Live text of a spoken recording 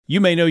You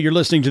may know you're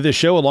listening to this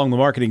show along the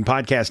Marketing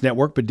Podcast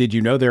Network, but did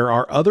you know there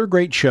are other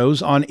great shows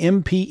on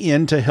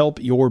MPN to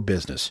help your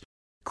business?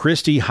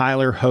 Christy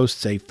Heiler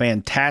hosts a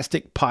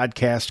fantastic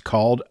podcast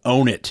called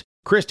Own It.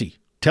 Christy,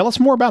 tell us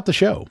more about the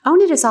show.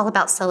 Own It is all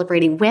about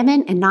celebrating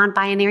women and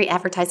non-binary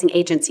advertising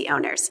agency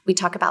owners. We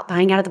talk about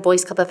buying out of the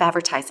Boys Club of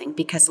Advertising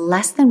because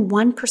less than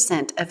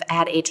 1% of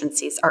ad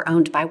agencies are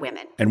owned by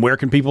women. And where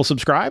can people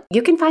subscribe?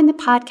 You can find the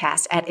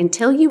podcast at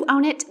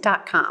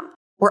untilyouownit.com.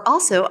 We're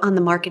also on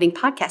the Marketing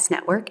Podcast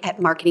Network at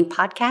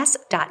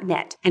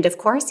marketingpodcast.net. And of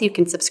course, you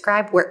can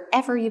subscribe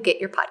wherever you get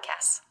your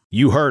podcasts.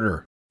 You heard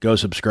her. Go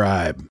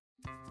subscribe.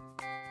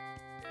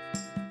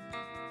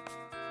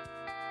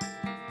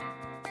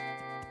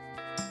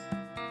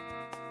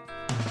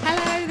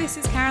 Hello, this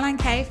is Caroline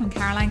Kay from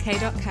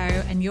carolinekay.co,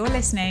 and you're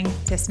listening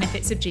to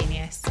Snippets of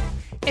Genius.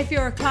 If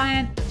you're a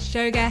client,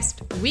 show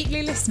guest,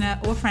 weekly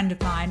listener, or friend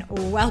of mine,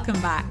 welcome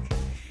back.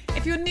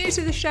 If you're new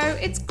to the show,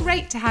 it's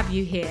great to have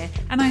you here,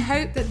 and I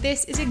hope that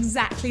this is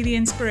exactly the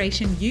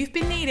inspiration you've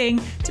been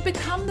needing to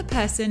become the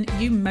person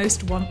you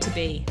most want to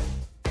be.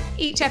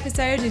 Each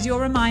episode is your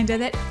reminder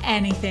that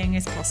anything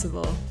is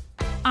possible.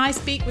 I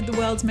speak with the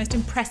world's most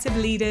impressive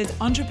leaders,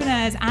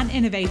 entrepreneurs, and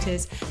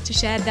innovators to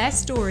share their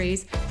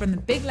stories, from the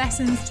big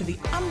lessons to the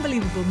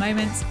unbelievable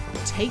moments,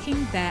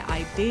 taking their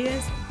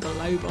ideas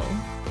global.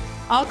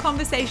 Our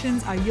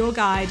conversations are your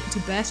guide to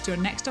burst your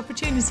next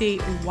opportunity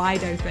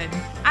wide open.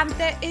 And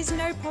there is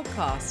no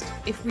podcast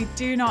if we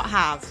do not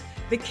have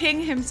the king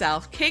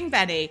himself, King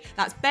Benny.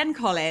 That's Ben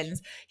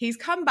Collins. He's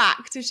come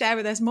back to share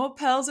with us more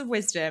pearls of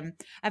wisdom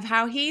of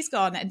how he's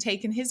gone and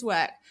taken his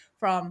work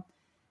from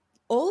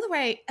all the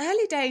way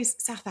early days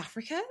South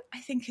Africa, I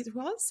think it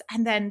was,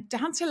 and then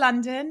down to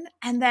London,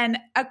 and then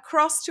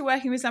across to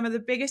working with some of the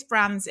biggest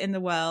brands in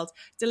the world,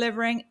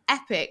 delivering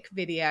epic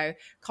video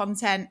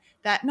content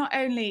that not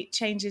only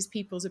changes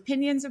people's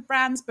opinions of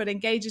brands, but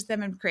engages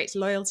them and creates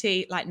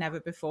loyalty like never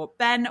before.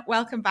 Ben,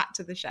 welcome back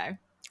to the show.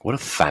 What a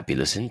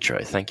fabulous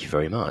intro. Thank you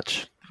very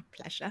much.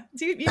 Pleasure.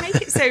 You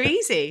make it so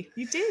easy.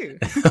 You do.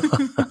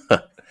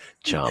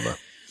 Charmer.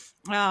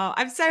 Oh,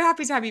 I'm so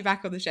happy to have you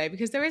back on the show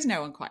because there is no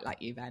one quite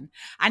like you, Ben.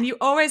 And you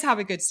always have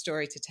a good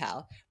story to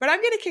tell. But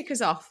I'm going to kick us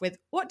off with,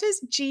 what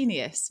does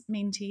genius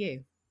mean to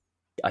you?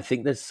 I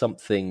think there's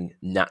something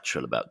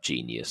natural about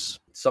genius,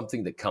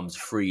 something that comes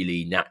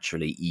freely,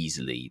 naturally,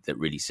 easily, that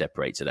really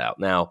separates it out.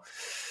 Now,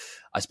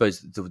 I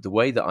suppose the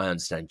way that I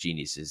understand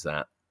genius is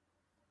that,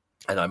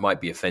 and I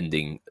might be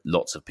offending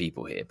lots of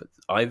people here, but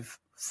I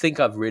think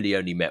I've really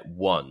only met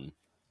one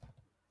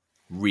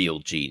real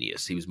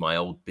genius. He was my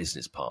old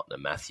business partner,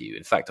 Matthew.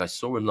 In fact, I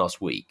saw him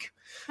last week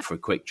for a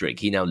quick drink.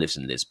 He now lives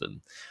in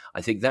Lisbon. I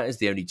think that is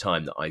the only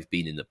time that I've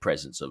been in the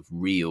presence of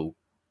real,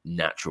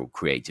 natural,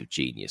 creative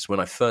genius.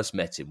 When I first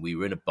met him, we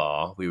were in a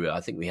bar. We were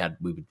at a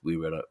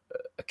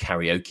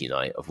karaoke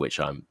night, of which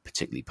I'm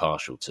particularly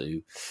partial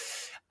to.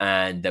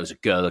 And there was a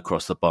girl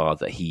across the bar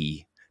that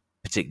he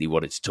particularly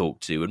wanted to talk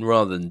to. And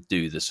rather than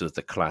do the sort of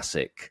the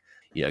classic,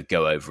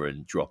 go over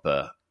and drop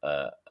a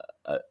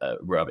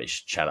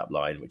rubbish chat up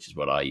line, which is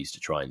what I used to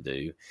try and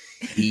do,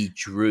 he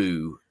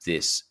drew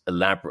this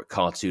elaborate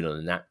cartoon on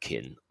a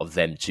napkin of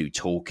them two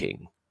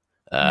talking,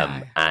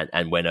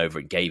 and went over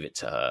and gave it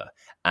to her.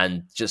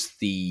 And just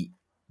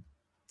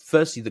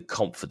firstly the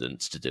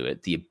confidence to do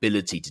it, the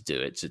ability to do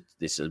it,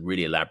 this a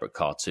really elaborate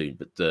cartoon,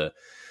 but the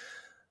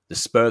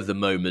spur of the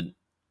moment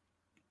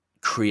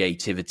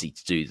creativity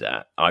to do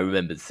that. I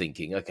remember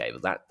thinking, okay,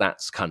 well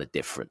that's kind of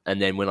different.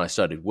 And then when I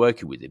started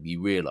working with him,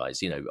 you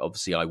realize,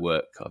 obviously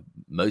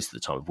most of the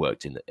time I've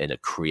worked in a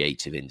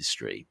creative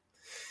industry,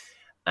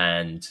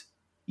 and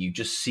you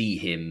just see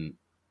him.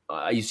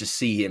 I used to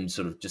see him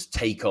sort of just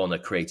take on a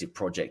creative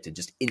project and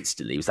just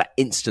instantly, it was that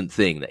instant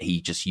thing that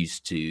he just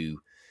used to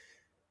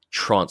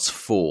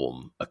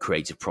transform a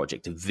creative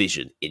project, a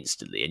vision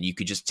instantly. And you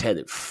could just tell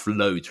it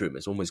flowed through him.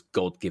 It's almost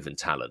God-given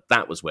talent.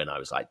 That was when I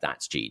was like,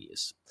 that's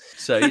genius.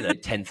 So,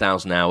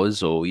 10,000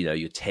 hours or,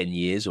 your 10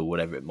 years or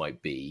whatever it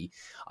might be,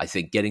 I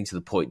think getting to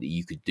the point that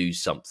you could do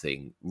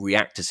something,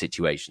 react to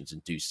situations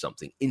and do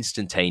something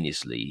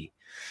instantaneously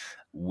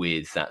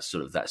with that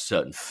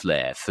certain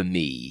flair, for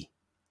me,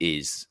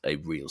 is a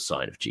real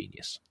sign of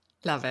genius.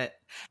 Love it.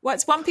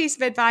 What's one piece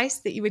of advice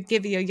that you would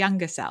give your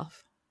younger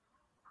self?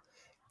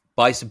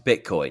 Buy some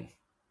Bitcoin.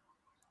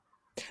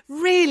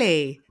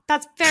 Really?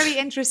 That's very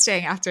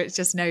interesting after it's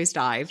just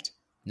nosedived.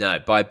 No,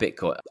 buy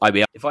Bitcoin. I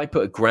mean, if I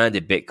put $1,000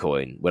 in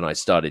Bitcoin when I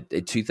started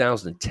in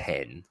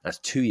 2010, that's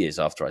 2 years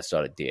after I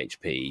started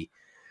DHP,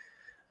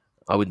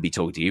 I wouldn't be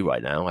talking to you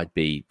right now. I'd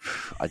be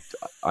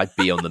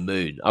on the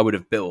moon. I would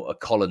have built a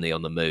colony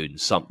on the moon,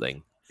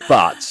 something.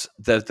 But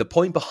the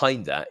point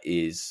behind that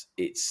is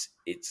it's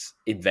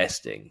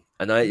investing.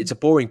 And it's a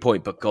boring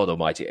point, but God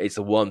almighty, it's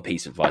the one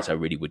piece of advice I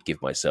really would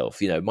give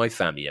myself. My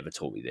family never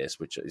taught me this,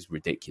 which is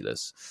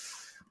ridiculous.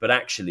 But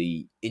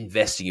actually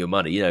investing your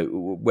money,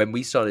 when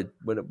I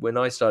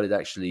started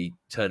actually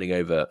turning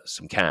over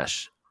some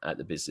cash, at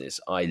the business,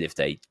 I lived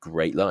a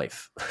great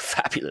life,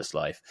 fabulous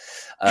life.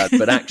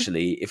 But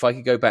actually, if I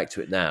could go back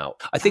to it now,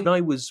 I think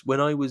when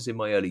I was in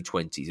my early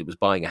 20s, it was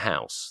buying a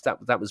house.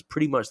 That was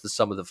pretty much the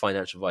sum of the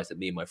financial advice that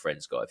me and my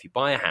friends got. If you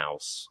buy a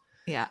house,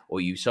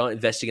 or you start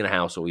investing in a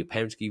house, or your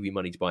parents give you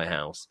money to buy a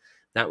house,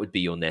 that would be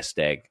your nest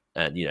egg.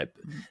 And,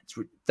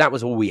 that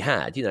was all we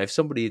had. If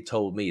somebody had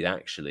told me that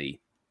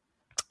actually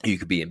you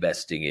could be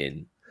investing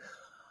in,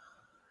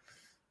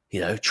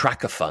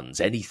 tracker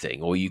funds,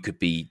 anything, or you could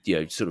be,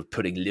 sort of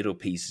putting little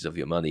pieces of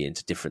your money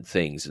into different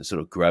things and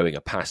sort of growing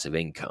a passive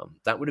income,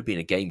 that would have been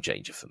a game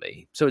changer for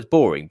me. So it's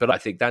boring, but I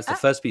think that's the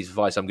first piece of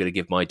advice I'm going to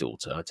give my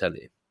daughter, I tell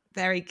you.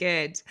 Very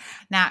good.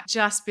 Now,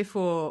 just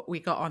before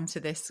we got onto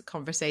this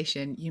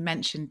conversation, you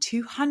mentioned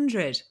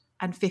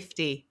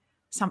 250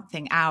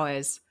 something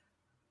hours.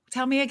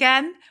 Tell me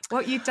again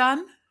what you've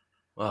done.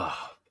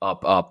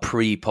 Our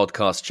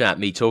pre-podcast chat,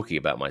 me talking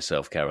about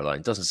myself,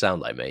 Caroline, doesn't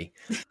sound like me.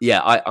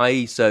 Yeah,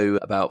 so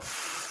about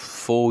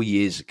 4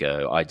 years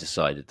ago, I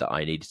decided that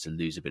I needed to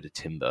lose a bit of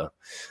timber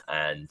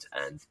and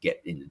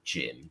get in the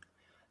gym.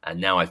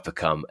 And now I've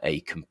become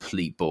a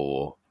complete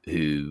bore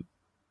who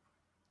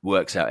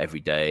works out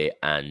every day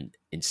and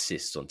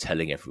insists on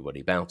telling everybody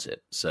about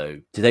it. So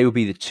today will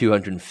be the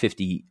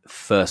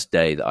 251st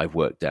day that I've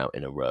worked out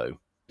in a row.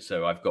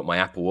 So I've got my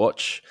Apple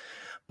Watch.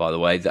 By the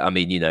way, I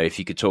mean, if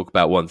you could talk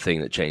about one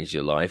thing that changed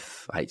your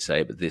life, I hate to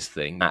say it, but this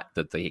thing, that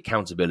the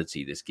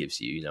accountability this gives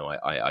you,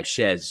 I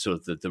share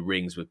sort of the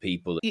rings with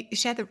people. You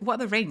share what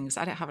are the rings?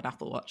 I don't have an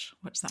Apple Watch.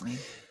 What does that mean?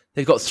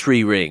 They've got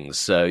 3 rings.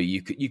 So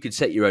you could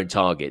set your own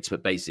targets,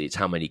 but basically it's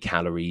how many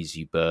calories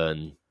you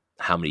burn,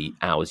 how many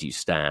hours you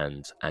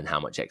stand, and how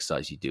much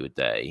exercise you do a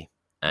day.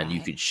 And you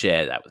could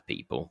share that with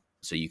people.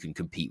 So you can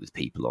compete with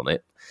people on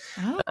it.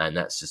 Oh. And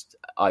that's just,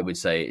 I would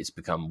say it's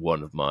become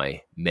one of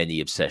my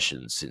many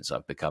obsessions since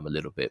I've become a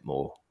little bit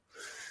more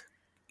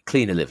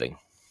cleaner living.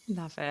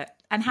 Love it.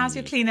 And how's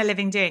your cleaner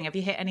living doing? Have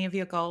you hit any of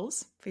your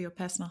goals for your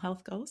personal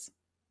health goals?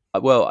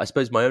 Well, I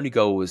suppose my only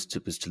goal was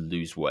to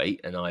lose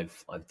weight, and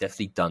I've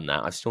definitely done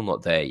that. I'm still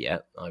not there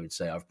yet. I would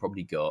say I've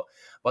probably got,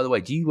 by the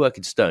way, do you work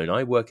in stone?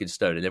 I work in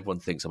stone, and everyone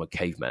thinks I'm a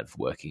caveman for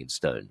working in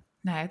stone.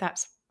 No,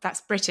 that's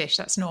British.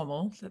 That's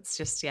normal. That's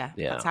just,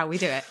 that's how we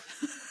do it.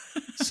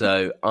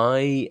 So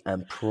I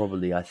am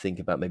probably, I think,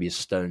 about maybe a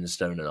stone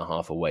and a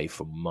half away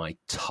from my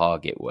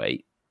target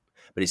weight.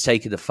 But it's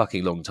taken a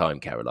fucking long time,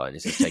 Caroline.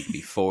 It's taken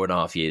me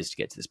 4.5 years to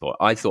get to this point.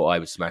 I thought I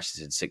would smash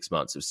this in 6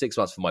 months. It was 6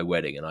 months for my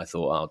wedding, and I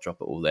thought I'll drop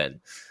it all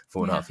then.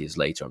 4.5 years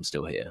later, I'm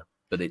still here.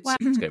 But it's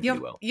going pretty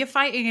well. You're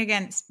fighting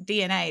against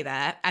DNA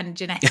there and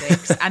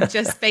genetics and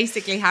just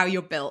basically how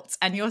you're built.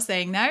 And you're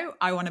saying, no,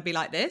 I want to be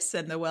like this.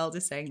 And the world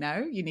is saying,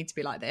 no, you need to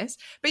be like this.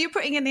 But you're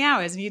putting in the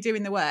hours and you're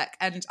doing the work.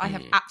 And I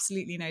have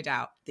absolutely no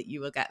doubt that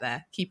you will get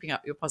there, keeping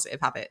up your positive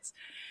habits.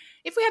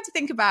 If we had to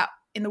think about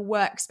in the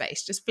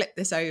workspace, just flip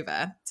this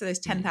over to those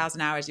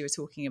 10,000 hours you were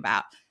talking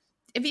about.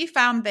 Have you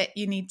found that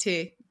you need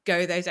to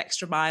go those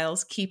extra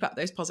miles, keep up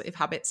those positive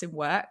habits in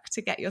work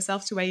to get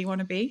yourself to where you want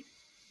to be?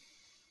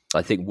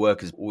 I think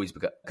work has always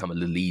become a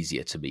little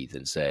easier to me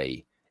than,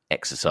 say,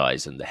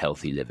 exercise and the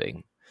healthy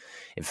living.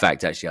 In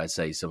fact, actually, I'd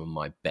say some of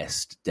my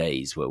best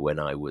days were when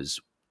I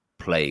was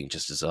playing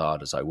just as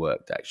hard as I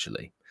worked,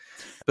 actually.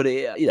 But,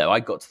 I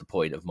got to the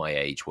point of my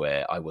age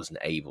where I wasn't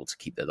able to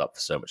keep that up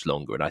for so much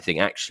longer. And I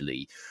think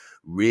actually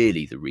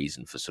really the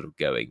reason for sort of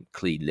going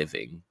clean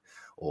living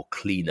or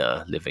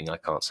cleaner living, I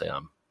can't say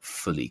I'm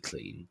fully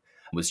clean,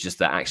 was just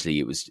that actually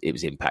it was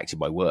impacting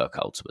my work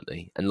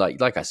ultimately. And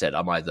like I said,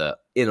 I'm either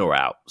in or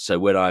out. So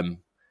when I'm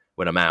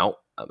out,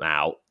 I'm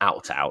out.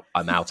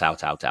 I'm out.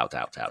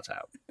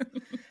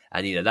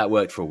 And that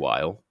worked for a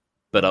while,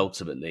 but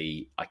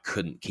ultimately I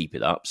couldn't keep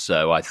it up.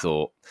 So I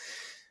thought,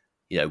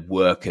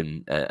 work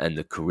and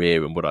the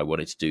career and what I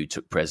wanted to do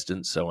took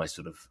precedence. So I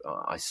sort of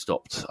I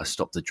stopped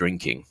the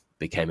drinking,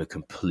 became a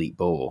complete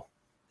bore.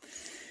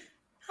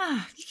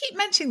 You keep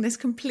mentioning this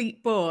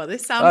complete bore.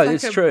 This sounds like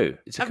it's true.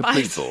 It's a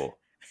complete bore.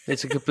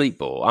 It's a complete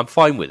bore. I'm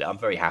fine with it. I'm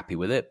very happy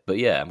with it. But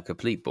yeah, I'm a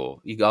complete bore.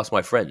 You can ask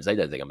my friends. They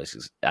don't think I'm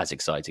as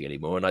exciting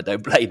anymore, and I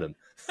don't blame them.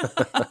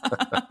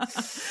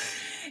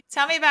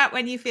 Tell me about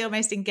when you feel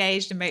most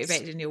engaged and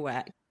motivated in your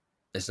work.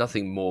 There's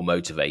nothing more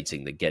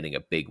motivating than getting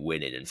a big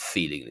win in and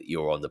feeling that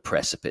you're on the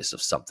precipice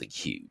of something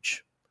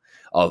huge,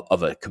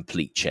 of a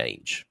complete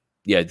change.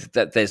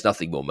 There's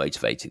nothing more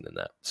motivating than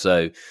that.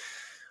 So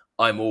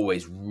I'm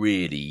always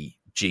really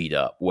G'd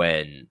up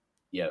when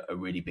a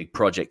really big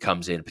project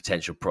comes in, a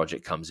potential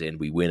project comes in,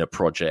 we win a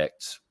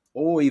project,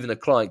 or even a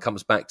client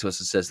comes back to us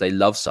and says they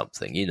love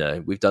something.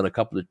 We've done a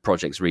couple of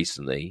projects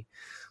recently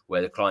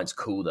where the clients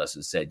called us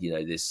and said,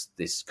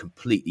 this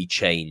completely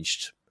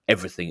changed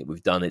everything that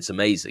we've done. It's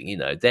amazing.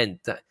 Then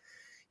that,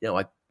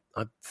 I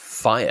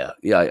fire.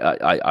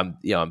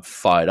 I'm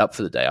fired up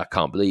for the day. I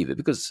can't believe it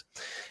because,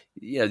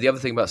 the other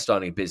thing about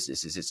starting a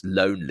business is it's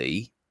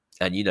lonely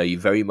and, you're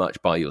very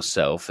much by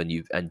yourself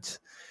and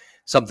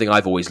something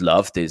I've always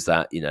loved is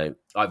that,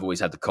 I've always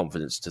had the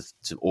confidence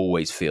to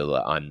always feel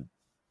that I'm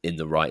in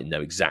the right and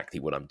know exactly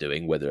what I'm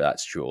doing, whether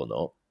that's true or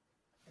not.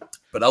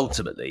 But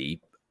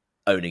ultimately,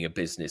 owning a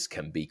business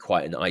can be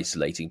quite an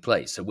isolating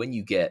place. So when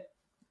you get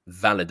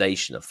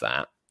validation of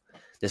that,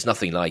 there's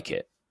nothing like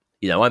it.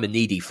 You know, I'm a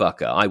needy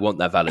fucker. I want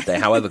that validation.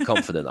 However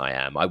confident I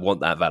am, I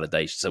want that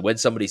validation. So when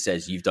somebody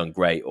says you've done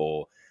great,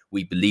 or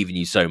we believe in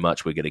you so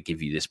much, we're going to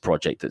give you this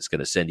project that's going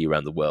to send you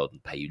around the world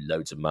and pay you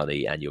loads of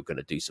money, and you're going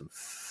to do some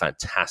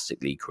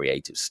fantastically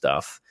creative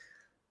stuff.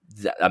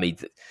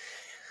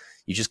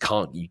 You just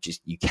can't,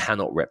 you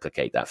cannot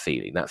replicate that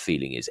feeling. That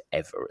feeling is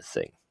ever a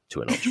thing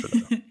to an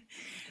entrepreneur.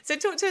 So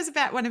talk to us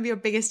about one of your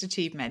biggest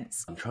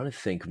achievements. I'm trying to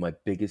think of my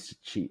biggest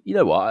achievement. You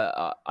know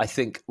what? I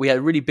think we had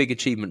a really big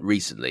achievement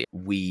recently.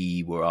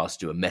 We were asked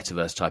to do a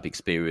metaverse type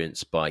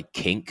experience by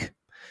Kink,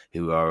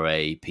 who are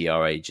a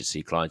PR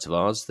agency client of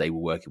ours. They were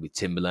working with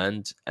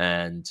Timberland,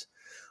 and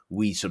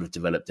we sort of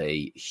developed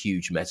a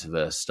huge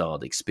metaverse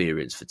styled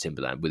experience for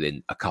Timberland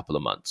within a couple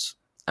of months.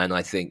 And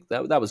I think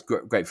that was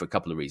great for a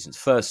couple of reasons.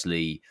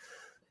 Firstly,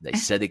 they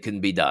said it can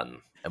be done,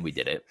 and we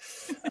did it.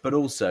 But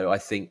also, I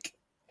think,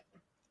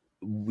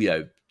 you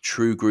know,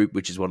 True Group,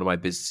 which is one of my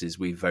businesses,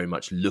 we're very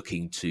much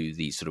looking to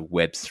these sort of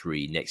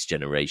Web3 next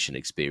generation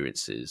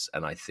experiences.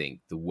 And I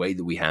think the way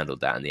that we handled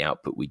that and the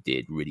output we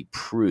did really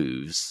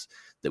proves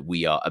that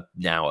we are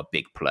now a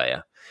big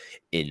player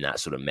in that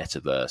sort of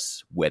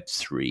metaverse,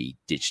 Web3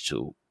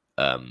 digital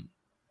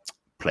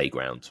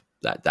playground,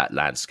 that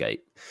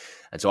landscape.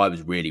 And so I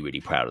was really,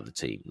 really proud of the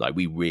team. Like,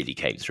 we really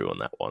came through on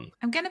that one.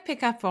 I'm going to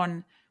pick up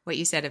on what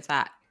you said of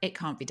that. It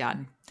can't be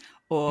done.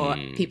 Or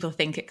people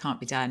think it can't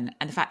be done.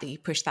 And the fact that you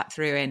pushed that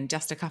through in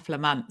just a couple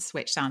of months,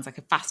 which sounds like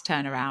a fast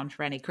turnaround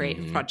for any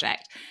creative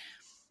project.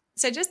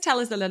 So just tell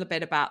us a little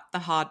bit about the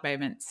hard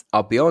moments.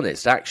 I'll be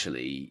honest,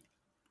 actually,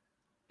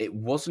 it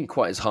wasn't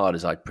quite as hard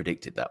as I'd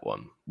predicted that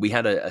one. We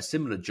had a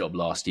similar job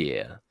last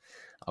year.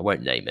 I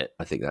won't name it.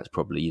 I think that's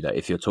probably, you know,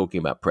 if you're talking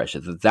about pressure,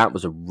 that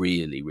was a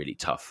really, really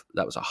tough,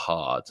 that was a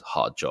hard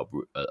job,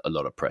 a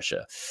lot of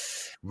pressure.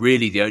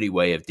 Really, the only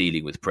way of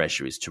dealing with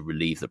pressure is to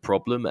relieve the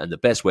problem. And the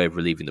best way of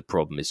relieving the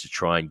problem is to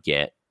try and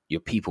get your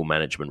people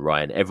management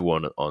right and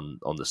everyone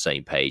on the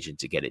same page and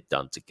to get it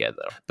done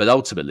together. But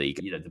ultimately,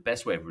 you know, the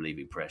best way of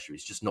relieving pressure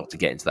is just not to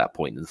get into that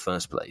point in the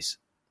first place.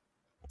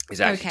 Is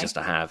actually just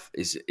to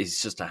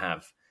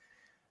have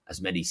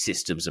as many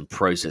systems and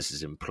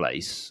processes in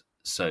place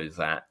so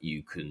that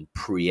you can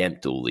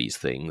preempt all these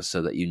things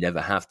so that you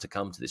never have to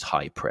come to this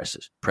high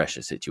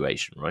pressure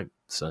situation, right?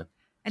 So,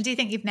 and do you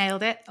think you've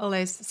nailed it, all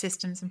those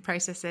systems and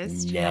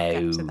processes?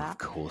 No, of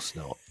course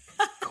not.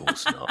 Of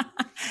course not.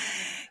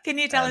 Can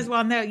you tell us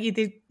one that you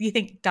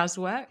think does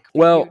work?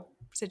 Well,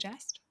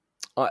 suggest?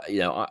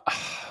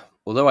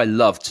 Although I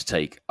love to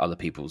take other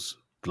people's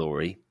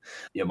glory,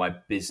 you know, my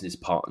business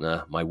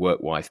partner, my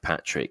work wife,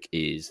 Patrick,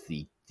 is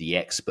the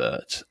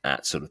expert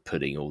at sort of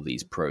putting all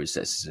these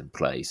processes in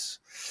place.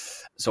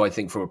 So I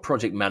think from a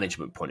project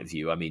management point of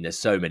view, I mean, there's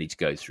so many to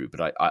go through,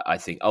 but I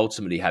think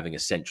ultimately having a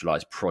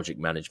centralized project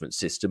management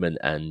system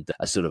and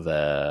a sort of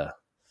a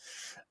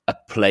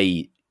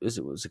play, what's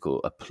it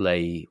called?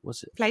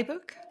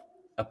 Playbook?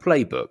 A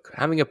playbook.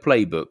 Having a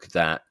playbook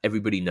that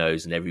everybody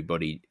knows and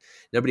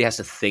nobody has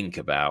to think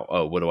about,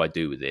 oh, what do I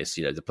do with this?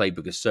 You know, the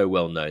playbook is so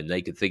well known.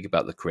 They can think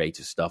about the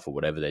creative stuff or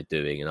whatever they're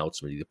doing, and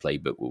ultimately the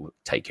playbook will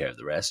take care of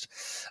the rest.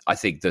 I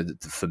think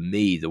that for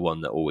me, the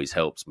one that always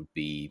helps would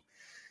be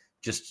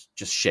just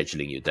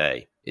scheduling your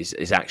day.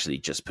 Is actually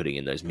just putting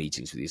in those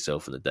meetings with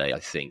yourself in the day. I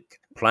think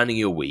planning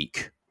your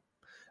week,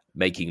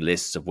 making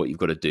lists of what you've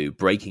got to do,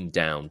 breaking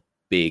down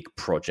big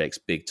projects,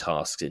 big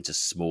tasks into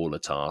smaller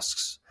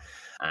tasks,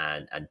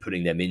 and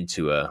putting them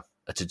into a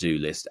to-do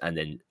list, and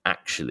then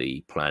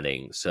actually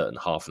planning certain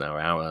half an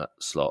hour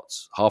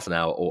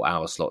or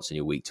hour slots in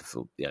your week to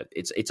fill. You know,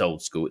 it's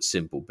old school, it's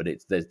simple, but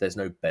there's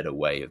no better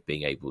way of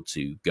being able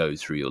to go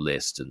through your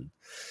list and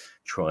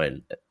try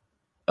and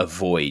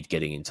avoid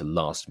getting into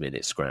last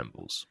minute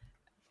scrambles.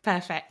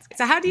 Perfect.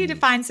 So how do you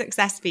define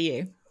success for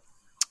you?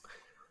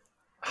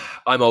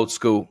 I'm old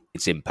school.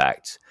 It's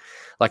impact.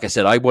 Like I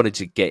said, I wanted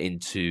to get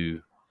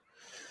into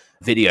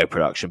video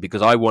production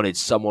because I wanted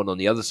someone on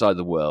the other side of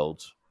the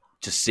world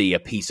to see a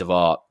piece of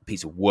art, a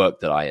piece of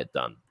work that I had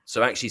done.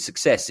 So actually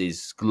success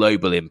is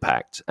global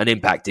impact, and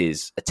impact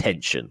is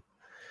attention.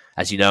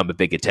 As you know, I'm a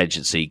big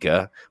attention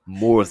seeker.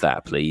 More of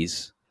that,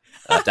 please.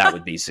 That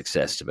would be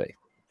success to me.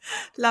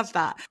 Love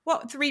that.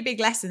 What 3 big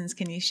lessons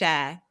can you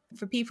share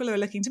for people who are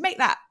looking to make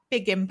that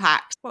big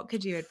impact? What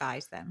could you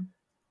advise them?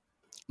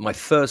 My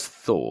first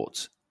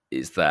thought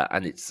is that,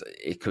 and it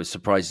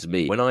surprises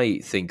me, when I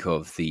think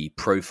of the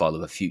profile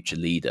of a future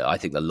leader, I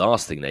think the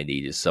last thing they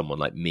need is someone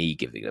like me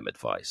giving them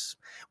advice,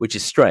 which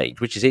is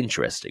strange, which is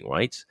interesting,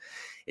 right?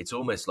 It's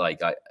almost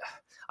like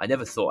I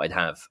never thought I'd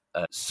have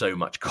so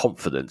much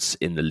confidence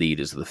in the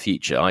leaders of the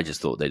future. I just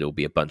thought they'd all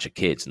be a bunch of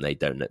kids and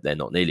they're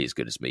not nearly as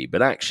good as me.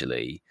 But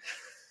actually,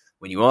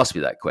 when you ask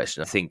me that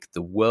question, I think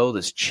the world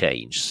has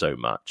changed so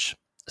much,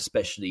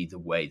 especially the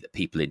way that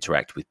people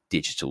interact with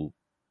digital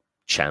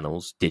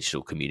channels,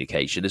 digital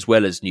communication, as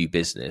well as new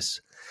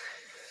business.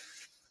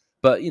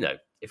 But, you know,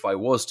 if I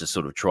was to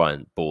sort of try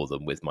and bore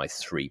them with my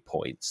 3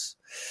 points,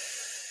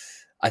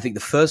 I think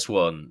the first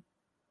one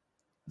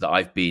that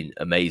I've been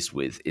amazed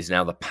with is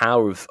now the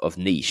power of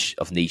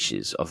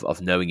niches,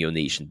 of knowing your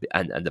niche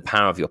and the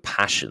power of your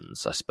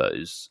passions, I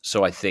suppose.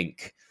 So I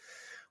think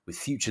with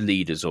future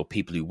leaders or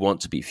people who want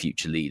to be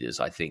future leaders,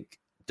 I think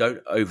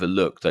don't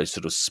overlook those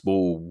sort of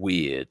small,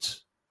 weird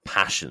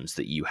passions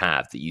that you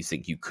have that you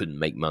think you couldn't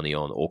make money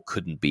on or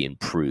couldn't be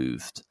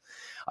improved.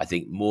 I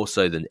think more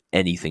so than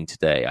anything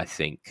today, I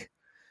think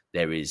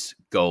there is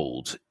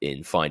gold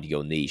in finding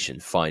your niche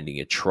and finding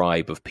a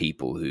tribe of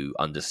people who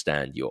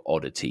understand your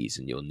oddities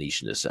and your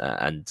nicheness.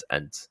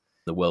 And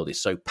the world is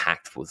so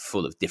packed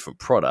full of different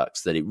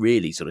products that it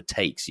really sort of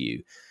takes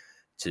you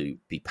to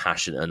be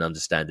passionate and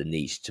understand a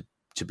niche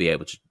to be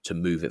able to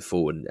move it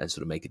forward and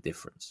sort of make a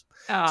difference.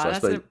 Oh, so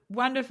that's a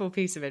wonderful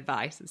piece of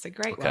advice. It's a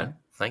great one.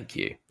 Thank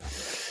you.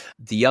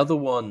 The other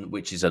one,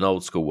 which is an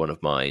old school one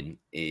of mine,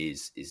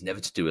 is never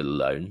to do it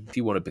alone. If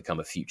you want to become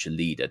a future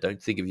leader,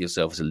 don't think of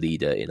yourself as a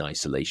leader in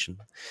isolation.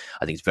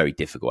 I think it's very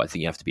difficult. I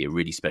think you have to be a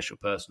really special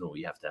person, or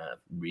you have to have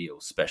real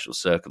special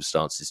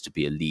circumstances to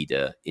be a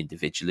leader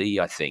individually.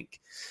 I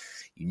think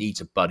you need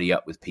to buddy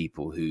up with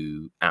people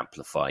who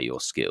amplify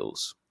your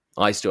skills.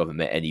 I still haven't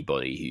met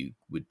anybody who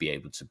would be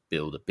able to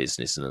build a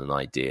business and an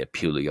idea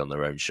purely on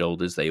their own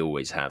shoulders. They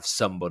always have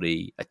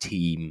somebody, a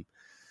team,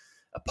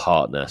 a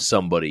partner,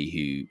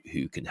 somebody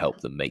who can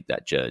help them make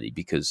that journey,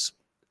 because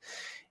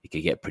it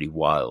can get pretty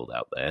wild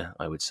out there,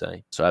 I would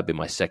say. So that'd be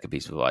my second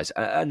piece of advice.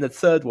 And the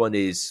third one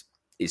is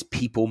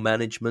people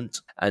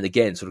management. And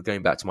again, sort of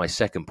going back to my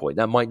second point,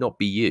 that might not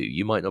be you.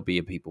 You might not be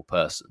a people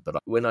person. But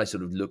when I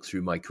sort of look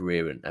through my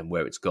career and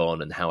where it's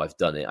gone and how I've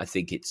done it, I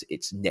think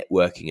it's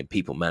networking and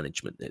people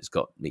management that's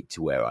got me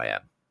to where I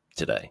am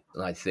today.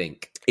 And I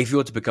think if you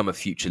want to become a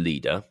future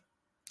leader,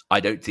 I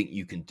don't think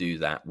you can do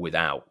that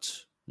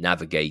without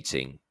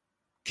navigating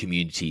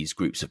communities,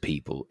 groups of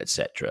people,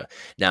 etc.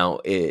 Now,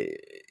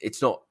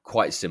 it's not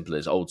quite as simple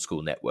as old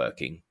school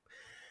networking.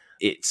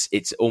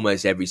 It's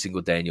almost every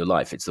single day in your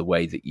life. It's the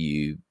way that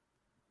you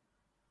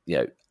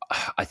know,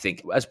 I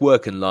think as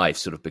work and life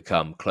sort of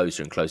become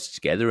closer and closer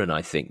together, and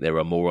I think there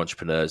are more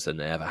entrepreneurs than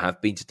there ever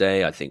have been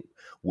today. I think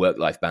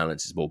work-life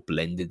balance is more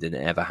blended than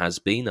it ever has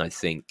been. I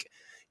think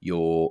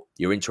your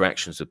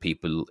interactions with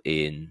people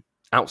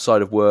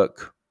outside of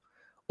work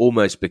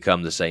almost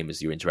become the same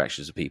as your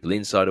interactions with people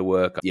inside of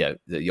work.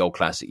 The old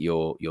classic,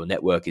 your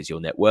network is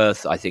your net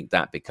worth. I think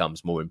that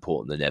becomes more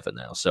important than ever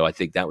now. So I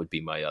think that would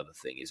be my other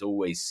thing, is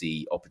always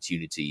see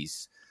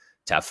opportunities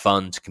to have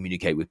fun, to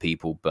communicate with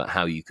people, but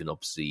how you can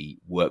obviously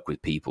work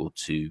with people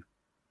to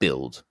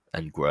build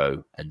and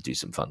grow and do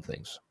some fun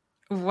things.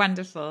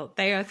 Wonderful.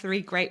 They are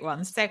three great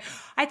ones. So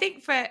I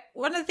think for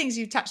one of the things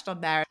you touched on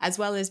there, as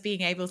well as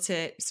being able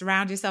to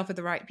surround yourself with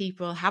the right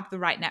people, have the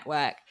right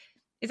network,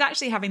 is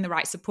actually having the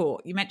right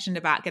support. You mentioned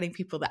about getting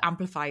people that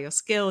amplify your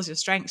skills, your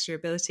strengths, your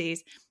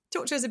abilities.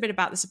 Talk to us a bit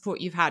about the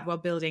support you've had while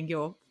building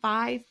your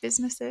 5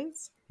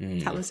 businesses.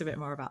 Tell us a bit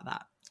more about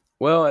that.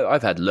 Well,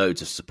 I've had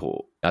loads of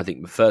support. I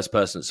think the first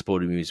person that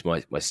supported me was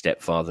my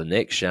stepfather,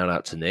 Nick. Shout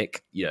out to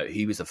Nick.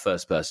 He was the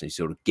first person who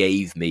sort of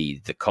gave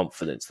me the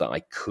confidence that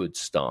I could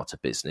start a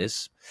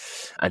business,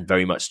 and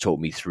very much taught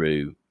me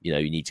through, you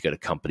need to go to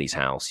company's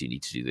house, you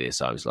need to do this.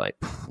 I was like,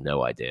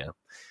 no idea.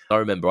 I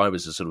remember I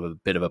was a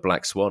bit of a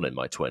black swan in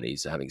my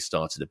 20s, having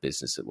started a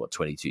business at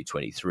 22,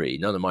 23.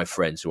 None of my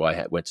friends who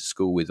I went to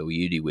school with or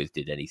uni with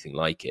did anything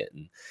like it.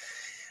 And,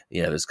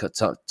 there's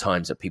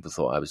times that people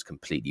thought I was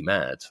completely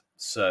mad.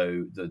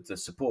 So the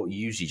support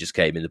usually just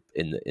came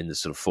in the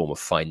sort of form of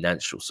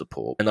financial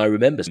support. And I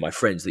remember my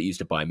friends that used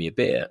to buy me a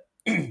beer,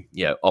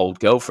 old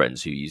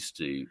girlfriends who used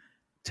to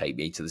take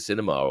me to the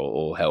cinema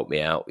or help me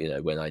out,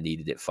 when I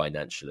needed it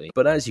financially.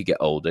 But as you get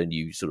older and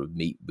you sort of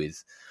meet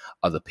with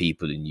other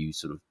people and you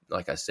sort of,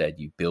 like I said,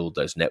 you build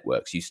those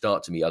networks, you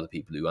start to meet other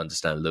people who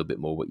understand a little bit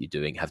more what you're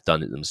doing, have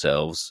done it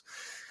themselves.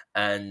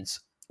 And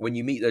when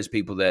you meet those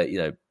people,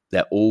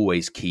 they're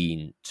always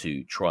keen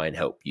to try and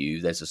help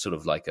you. There's a sort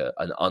of like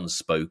an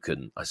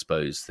unspoken, I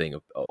suppose, thing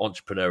of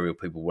entrepreneurial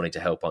people wanting to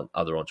help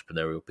other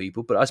entrepreneurial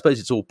people. But I suppose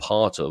it's all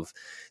part of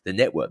the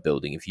network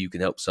building. If you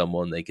can help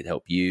someone, they can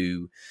help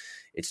you.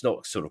 It's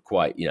not sort of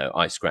quite,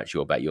 I scratch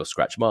your back, you'll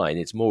scratch mine.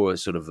 It's more a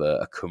sort of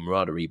a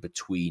camaraderie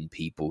between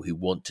people who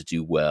want to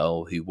do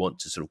well, who want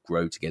to sort of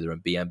grow together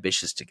and be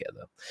ambitious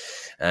together.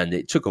 And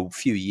it took a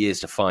few years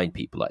to find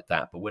people like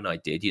that. But when I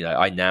did,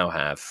 I now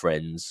have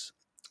friends,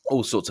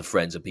 all sorts of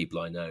friends and people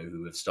I know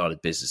who have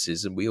started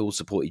businesses, and we all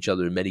support each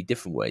other in many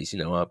different ways.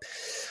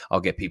 I'll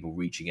get people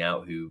reaching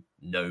out who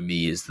know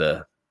me as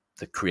the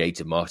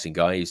creative marketing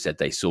guy who said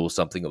they saw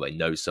something or they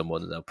know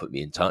someone and they'll put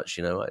me in touch.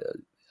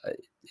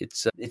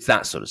 It's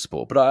that sort of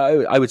support. But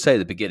I would say at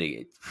the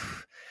beginning,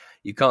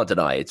 you can't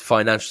deny it.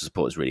 Financial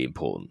support is really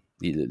important.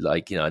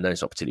 I know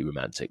it's not particularly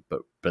romantic,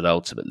 but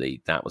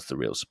ultimately that was the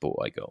real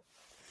support I got.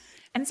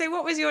 And so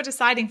what was your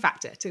deciding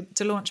factor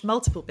to launch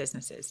multiple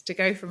businesses, to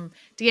go from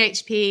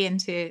DHP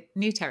into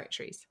new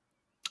territories?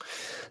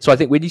 So I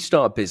think when you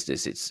start a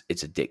business, it's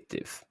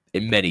addictive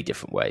in many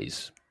different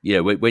ways.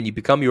 When you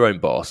become your own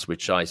boss,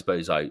 which I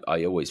suppose I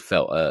always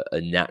felt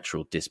a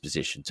natural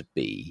disposition to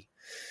be,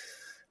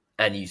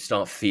 and you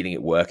start feeling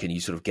it work and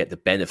you sort of get the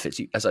benefits.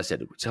 As I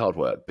said, it's hard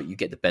work, but you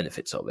get the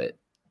benefits of it.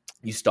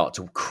 You start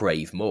to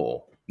crave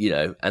more,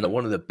 and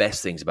one of the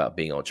best things about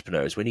being an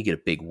entrepreneur is when you get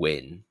a big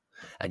win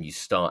and you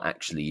start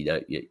actually,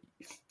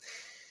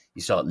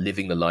 you start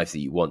living the life that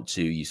you want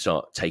to, you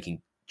start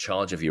taking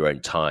charge of your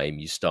own time,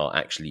 you start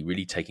actually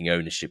really taking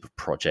ownership of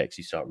projects,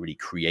 you start really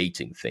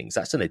creating things.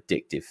 That's an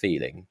addictive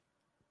feeling.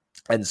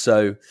 And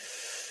so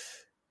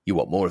you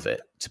want more of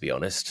it, to be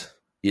honest.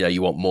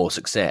 You want more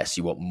success,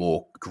 you want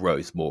more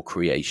growth, more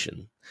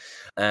creation.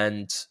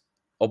 And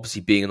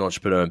obviously being an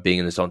entrepreneur and being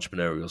in this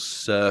entrepreneurial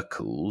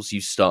circles,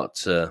 you start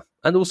to,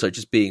 and also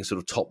just being sort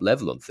of top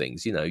level on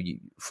things,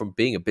 from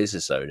being a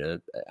business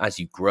owner, as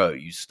you grow,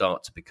 you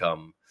start to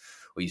become,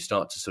 or you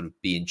start to sort of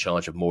be in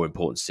charge of more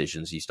important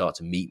decisions, you start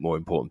to meet more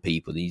important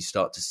people, and you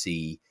start to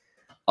see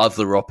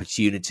other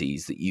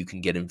opportunities that you can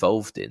get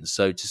involved in.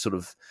 So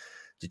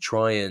to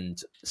try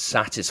and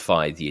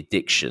satisfy the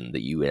addiction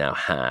that you now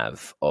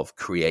have of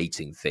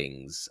creating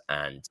things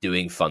and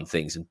doing fun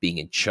things and being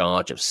in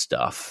charge of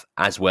stuff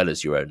as well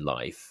as your own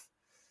life,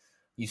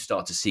 you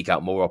start to seek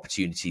out more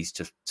opportunities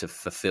to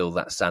fulfill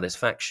that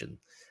satisfaction.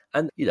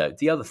 And,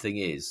 the other thing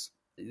is,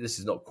 this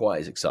is not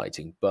quite as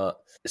exciting, but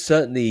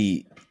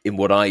certainly in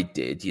what I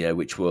did,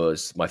 which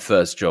was my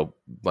first job,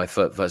 my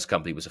first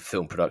company was a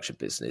film production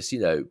business,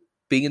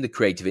 being in the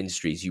creative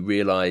industries, you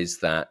realize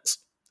that,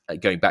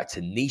 going back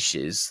to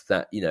niches,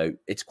 that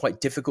it's quite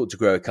difficult to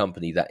grow a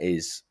company that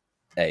is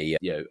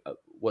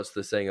what's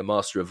the saying, a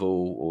master of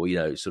all,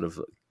 or sort of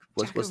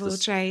jack of all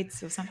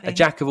trades or something. A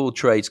jack of all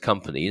trades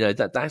company.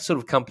 That sort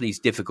of company is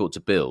difficult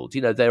to build.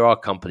 There are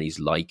companies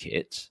like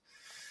it,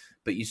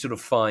 but you sort of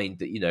find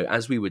that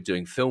as we were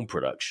doing film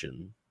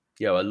production,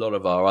 a lot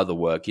of our other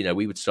work,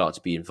 we would start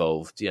to be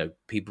involved.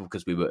 People,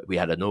 because we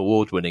had an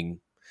award-winning,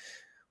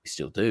 we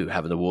still do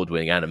have an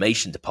award-winning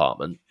animation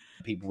department.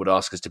 People would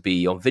ask us to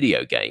be on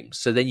video games.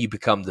 So then you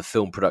become the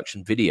film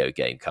production video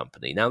game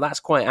company. Now that's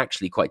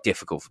actually quite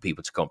difficult for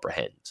people to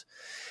comprehend.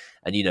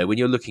 And, when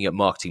you're looking at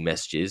marketing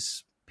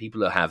messages,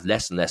 people have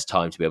less and less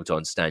time to be able to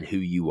understand who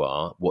you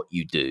are, what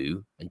you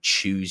do, and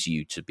choose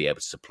you to be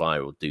able to supply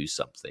or do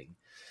something.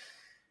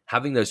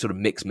 Having those sort of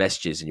mixed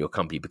messages in your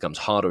company becomes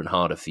harder and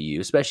harder for you,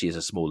 especially as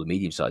a small and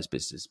medium-sized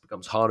business. It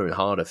becomes harder and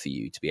harder for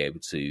you to be able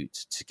to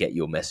get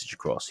your message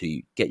across,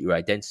 get your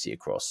identity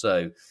across.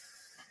 So,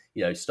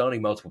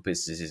 starting multiple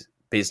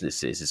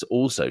businesses is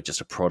also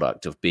just a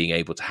product of being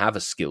able to have a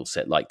skill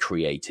set like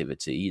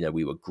creativity.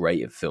 We were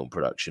great at film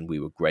production. We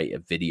were great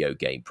at video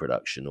game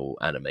production or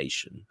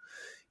animation.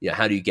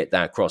 How do you get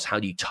that across? How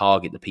do you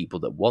target the people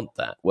that want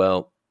that?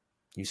 Well,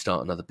 you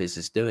start another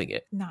business doing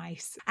it.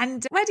 Nice.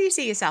 And where do you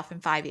see yourself in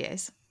 5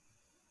 years?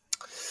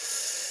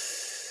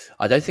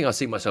 I don't think I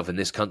see myself in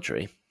this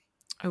country.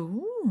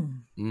 Oh.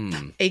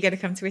 Are you going to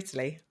come to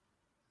Italy?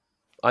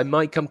 I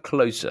might come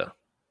closer.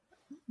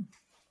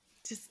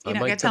 You're not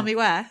going to tell me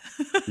where?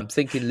 I'm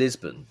thinking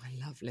Lisbon.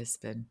 I love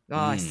Lisbon.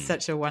 Oh, it's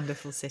such a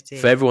wonderful city.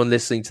 For everyone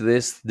listening to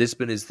this,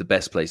 Lisbon is the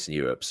best place in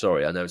Europe.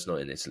 Sorry, I know it's not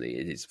in Italy.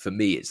 It is, for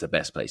me, it's the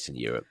best place in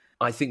Europe.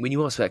 I think when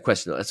you ask that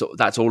question,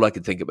 that's all I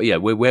could think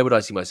about. Where would I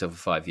see myself in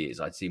 5 years?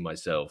 I'd see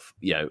myself,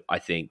 I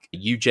think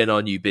UGen,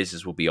 our new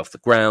business, will be off the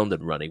ground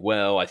and running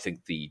well. I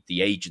think the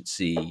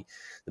agency,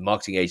 the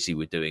marketing agency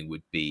we're doing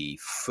would be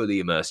fully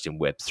immersed in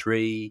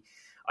Web3.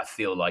 I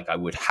feel like I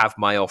would have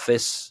my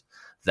office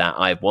that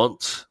I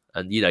want.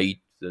 And,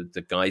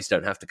 the guys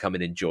don't have to come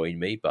in and join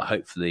me, but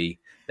hopefully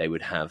they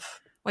would have.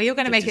 Well, you're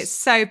going to make it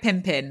so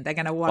pimping. They're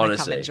going to want to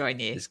come and join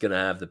you. It's going to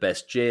have the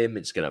best gym.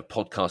 It's going to have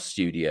podcast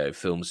studio,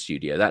 film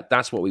studio.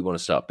 That's what we want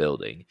to start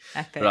building.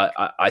 Epic. But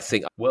I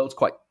think world's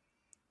quite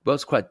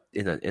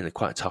in a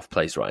quite a tough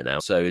place right now.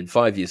 So in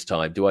 5 years'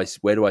 time,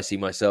 where do I see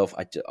myself?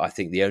 I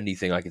think the only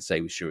thing I can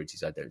say with surety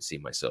is I don't see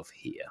myself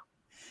here.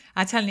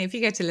 I'm telling you, if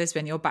you go to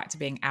Lisbon, you're back to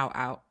being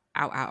out,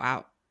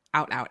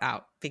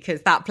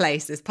 because that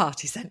place is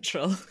party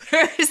central.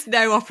 There is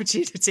no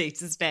opportunity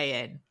to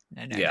stay in.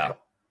 No. Yeah,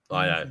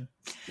 I know.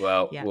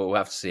 Well, We'll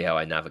have to see how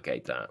I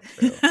navigate that.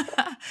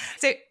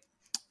 So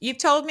you've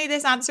told me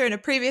this answer in a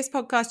previous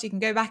podcast. You can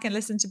go back and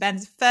listen to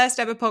Ben's first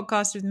ever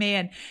podcast with me,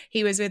 and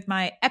he was with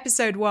my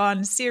episode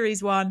 1,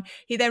 series 1.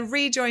 He then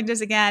rejoined us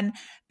again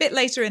a bit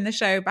later in the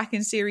show, back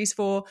in series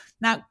 4.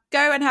 Now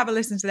go and have a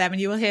listen to them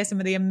and you will hear some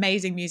of the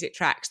amazing music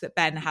tracks that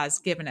Ben has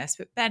given us.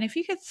 But Ben, if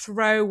you could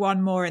throw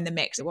one more in the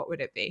mix, what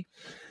would it be?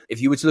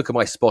 If you were to look at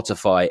my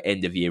Spotify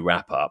end of year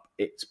wrap up,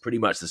 it's pretty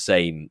much the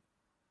same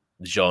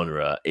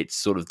genre. It's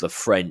sort of the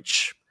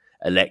French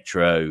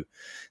electro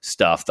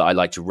stuff that I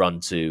like to run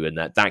to, and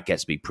that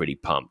gets me pretty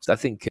pumped. I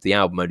think the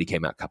album only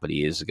came out a couple of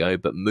years ago,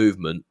 but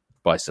Movement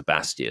by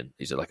Sebastian,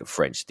 who's like a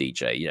French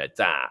DJ,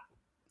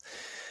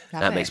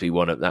 that makes me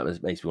want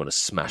to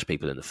smash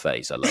people in the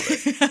face. I love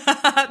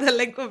it. The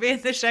link will be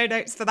in the show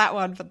notes for that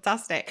one.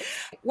 Fantastic.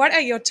 What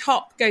are your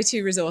top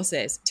go-to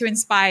resources to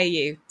inspire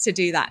you to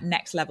do that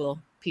next level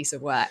piece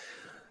of work?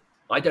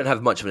 I don't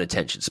have much of an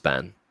attention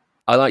span.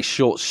 I like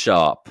short,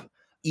 sharp,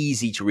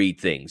 easy to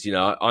read things.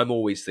 I'm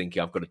always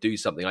thinking I've got to do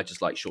something. I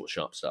just like short,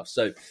 sharp stuff.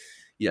 So,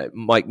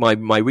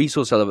 my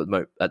resource at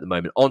the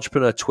moment,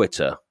 Entrepreneur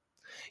Twitter.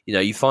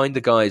 You find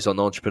the guys on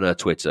Entrepreneur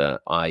Twitter.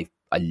 I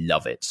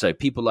love it. So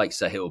people like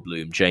Sahil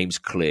Bloom, James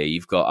Clear.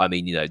 You've got,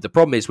 the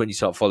problem is when you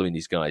start following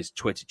these guys,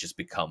 Twitter just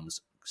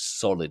becomes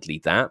solidly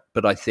that.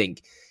 But I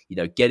think,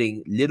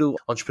 getting little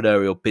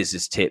entrepreneurial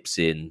business tips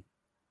in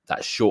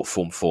that short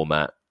form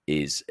format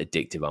is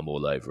addictive. I'm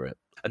all over it.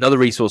 Another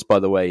resource, by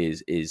the way,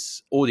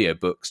 is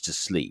audiobooks to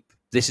sleep.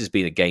 This has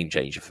been a game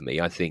changer for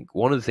me. I think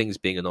one of the things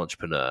being an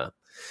entrepreneur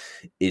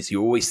is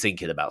you're always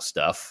thinking about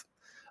stuff.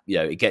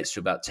 It gets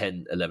to about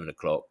 10, 11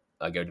 o'clock.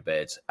 I go to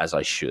bed as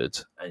I should,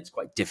 and it's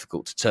quite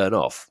difficult to turn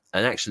off.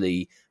 And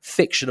actually,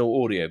 fictional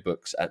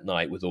audiobooks at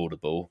night with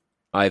Audible,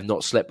 I have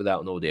not slept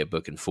without an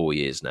audiobook in 4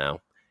 years now.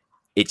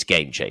 It's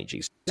game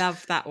changing.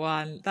 Love that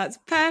one. That's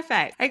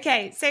perfect.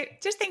 Okay, so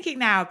just thinking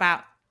now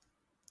about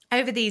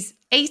over these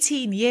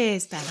 18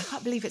 years, Ben, I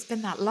can't believe it's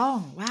been that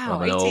long. Wow,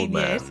 I'm an 18 old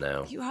man years.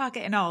 now. You are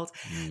getting old.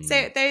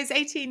 So those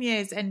 18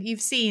 years, and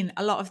you've seen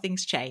a lot of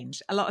things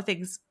change, a lot of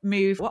things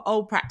move. What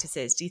old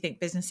practices do you think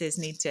businesses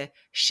need to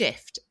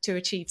shift to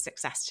achieve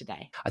success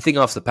today? I think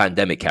after the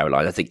pandemic,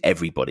 Caroline, I think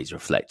everybody's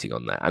reflecting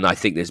on that. And I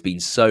think there's been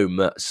so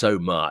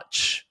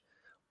much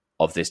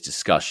of this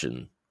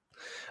discussion.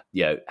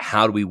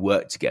 How do we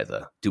work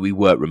together? Do we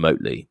work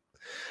remotely?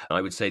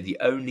 I would say the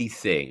only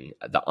thing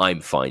that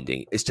I'm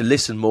finding is to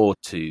listen more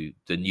to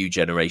the new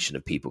generation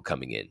of people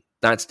coming in.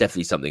 That's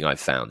definitely something I've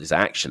found is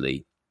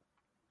actually,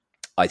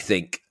 I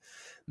think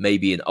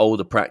maybe in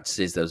older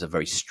practices, there was a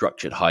very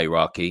structured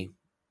hierarchy.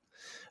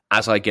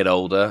 As I get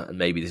older, and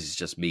maybe this is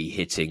just me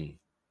hitting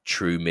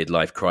true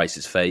midlife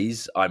crisis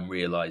phase, I'm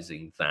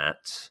realizing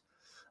that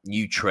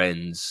new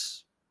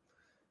trends,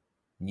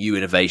 new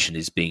innovation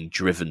is being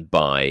driven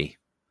by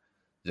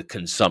the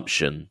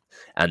consumption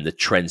and the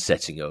trend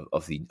setting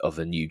of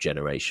a new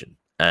generation.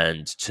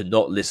 And to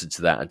not listen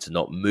to that and to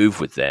not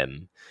move with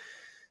them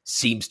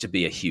seems to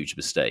be a huge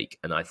mistake.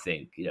 And I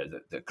think,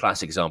 the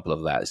classic example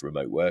of that is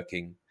remote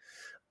working.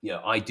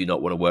 I do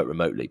not want to work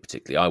remotely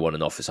particularly. I want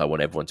an office. I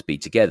want everyone to be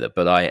together.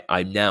 But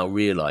I'm now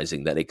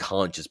realizing that it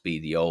can't just be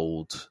the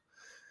old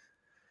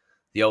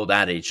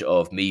adage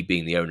of me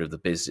being the owner of the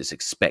business,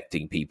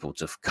 expecting people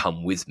to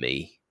come with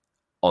me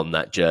on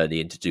that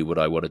journey and to do what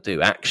I want to do.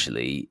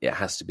 Actually, it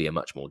has to be a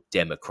much more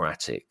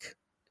democratic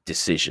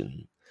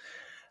decision.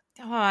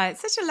 Oh, it's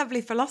such a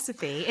lovely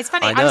philosophy. It's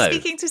funny. I was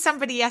speaking to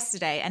somebody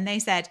yesterday and they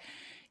said,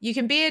 you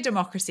can be a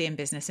democracy in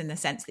business in the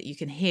sense that you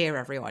can hear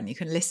everyone, you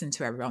can listen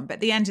to everyone. But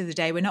at the end of the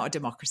day, we're not a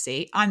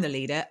democracy. I'm the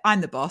leader.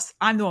 I'm the boss.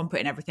 I'm the one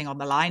putting everything on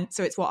the line.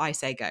 So it's what I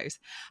say goes.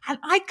 And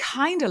I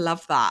kind of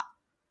love that.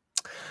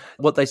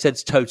 What they said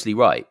is totally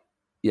right.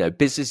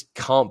 Business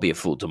can't be a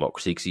full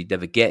democracy because you'd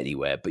never get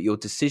anywhere, but your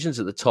decisions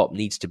at the top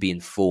needs to be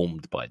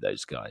informed by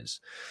those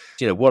guys.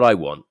 What I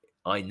want,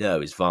 I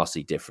know is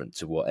vastly different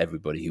to what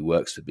everybody who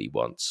works for me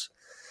wants.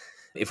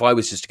 If I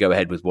was just to go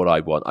ahead with what I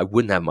want, I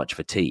wouldn't have much of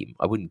a team.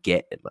 I wouldn't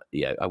get,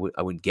 I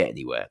wouldn't get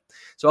anywhere.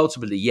 So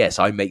ultimately, yes,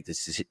 I make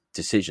the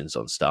decisions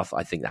on stuff.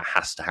 I think that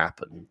has to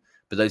happen,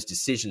 but those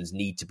decisions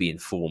need to be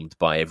informed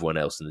by everyone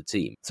else in the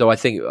team. So I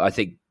think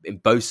in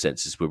both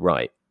senses, we're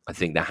right. I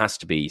think there has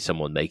to be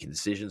someone making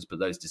decisions, but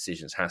those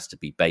decisions has to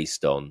be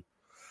based on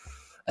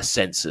a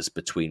census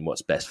between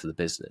what's best for the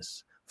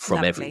business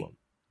from everyone.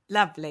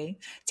 Lovely.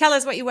 Tell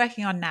us what you're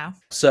working on now.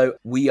 So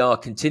we are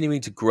continuing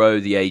to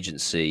grow the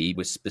agency.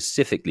 We're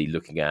specifically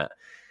looking at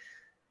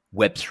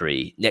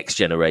Web3, next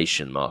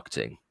generation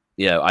marketing.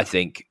 I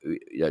think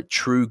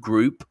True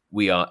Group,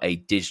 we are a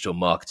digital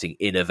marketing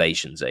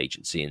innovations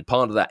agency. And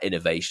part of that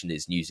innovation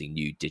is using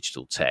new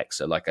digital tech.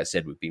 So like I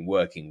said, we've been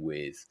working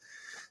with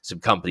some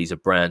companies or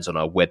brands on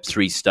our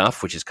Web3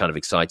 stuff, which is kind of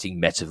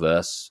exciting,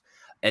 metaverse,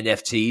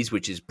 NFTs,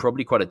 which is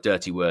probably quite a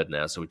dirty word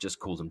now. So we just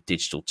call them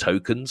digital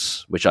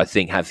tokens, which I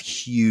think have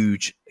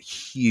huge,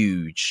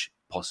 huge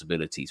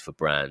possibilities for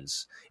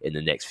brands in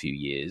the next few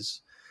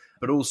years.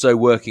 But also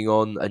working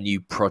on a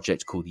new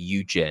project called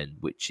UGen,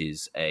 which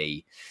is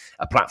a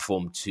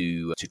platform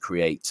to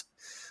create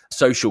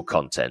social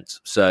content.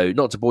 So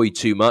not to bore you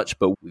too much,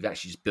 but we've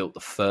actually just built the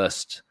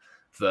first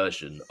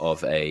version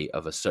of a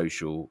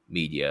social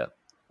media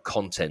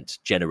content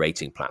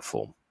generating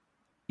platform.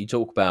 You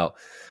talk about,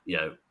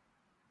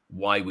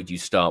 why would you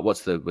start?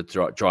 What's the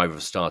driver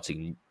of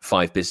starting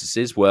 5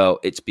 businesses? Well,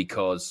 it's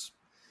because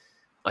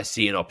I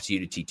see an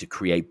opportunity to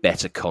create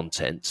better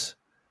content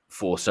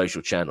for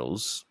social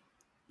channels,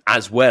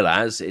 as well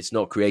as it's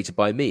not created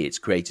by me. It's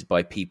created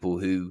by people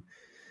who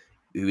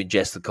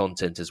ingest the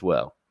content as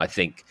well. I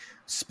think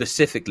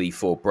specifically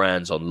for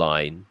brands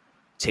online,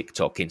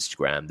 TikTok,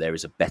 Instagram, there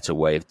is a better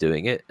way of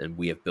doing it. And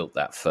we have built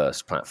that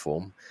first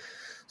platform.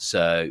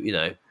 So,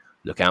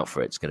 look out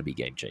for it. It's going to be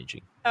game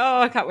changing.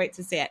 Oh, I can't wait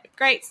to see it.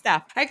 Great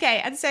stuff.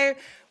 Okay. And so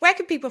where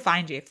can people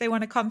find you? If they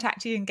want to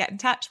contact you and get in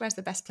touch, where's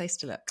the best place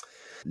to look?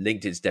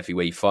 LinkedIn's definitely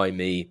where you find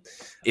me.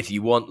 If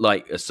you want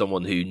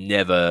someone who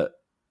never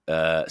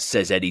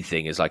says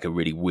anything, is like a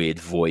really weird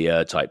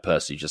voyeur type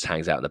person who just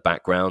hangs out in the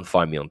background,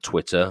 find me on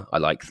Twitter. I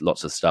like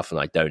lots of stuff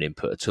and I don't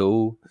input at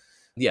all.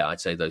 Yeah,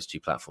 I'd say those 2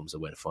 platforms are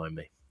where to find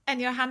me. And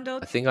your handle?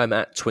 I think I'm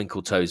at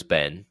Twinkle Toes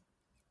Ben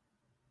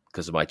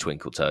because of my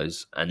twinkle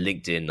toes. And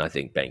LinkedIn, I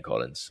think Ben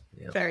Collins.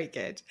 Yeah. Very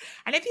good.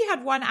 And if you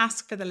had one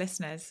ask for the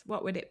listeners,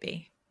 what would it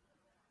be?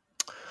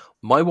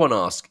 My one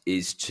ask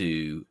is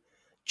to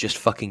just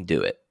fucking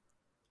do it.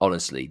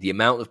 Honestly, the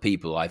amount of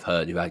people I've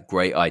heard who had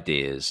great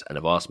ideas and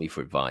have asked me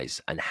for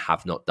advice and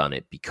have not done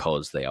it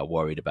because they are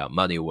worried about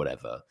money or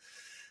whatever,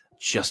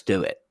 just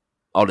do it.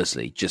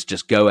 Honestly,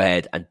 just go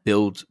ahead and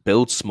build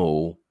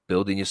small,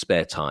 build in your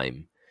spare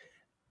time.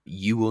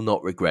 You will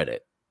not regret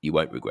it. You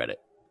won't regret it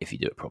if you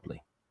do it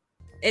properly.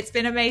 It's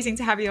been amazing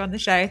to have you on the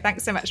show.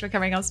 Thanks so much for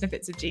coming on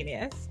Snippets of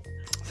Genius.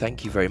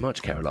 Thank you very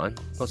much, Caroline.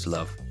 Lots of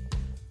love.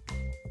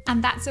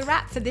 And that's a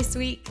wrap for this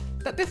week.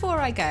 But before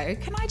I go,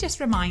 can I just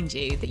remind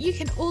you that you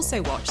can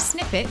also watch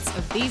snippets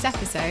of these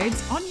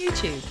episodes on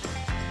YouTube.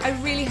 I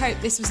really hope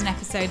this was an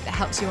episode that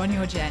helps you on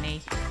your journey.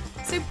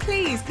 So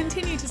please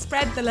continue to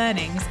spread the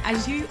learnings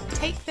as you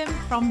take them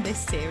from this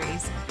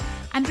series.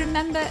 And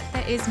remember,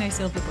 there is no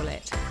silver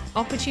bullet.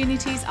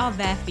 Opportunities are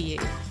there for you.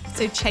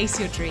 So chase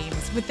your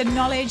dreams with the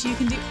knowledge you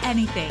can do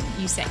anything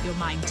you set your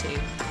mind to,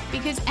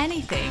 because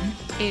anything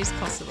is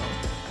possible.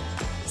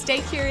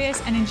 Stay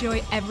curious and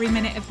enjoy every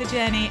minute of the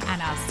journey,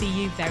 and I'll see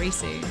you very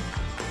soon.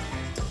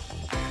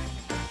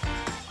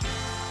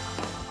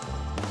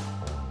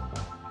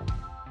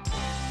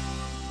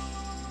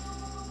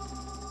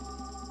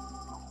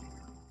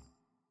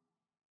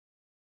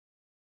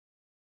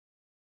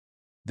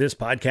 This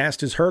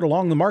podcast is heard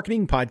along the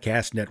Marketing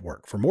Podcast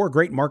Network. For more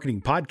great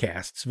marketing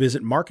podcasts,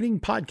 visit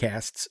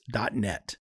marketingpodcasts.net.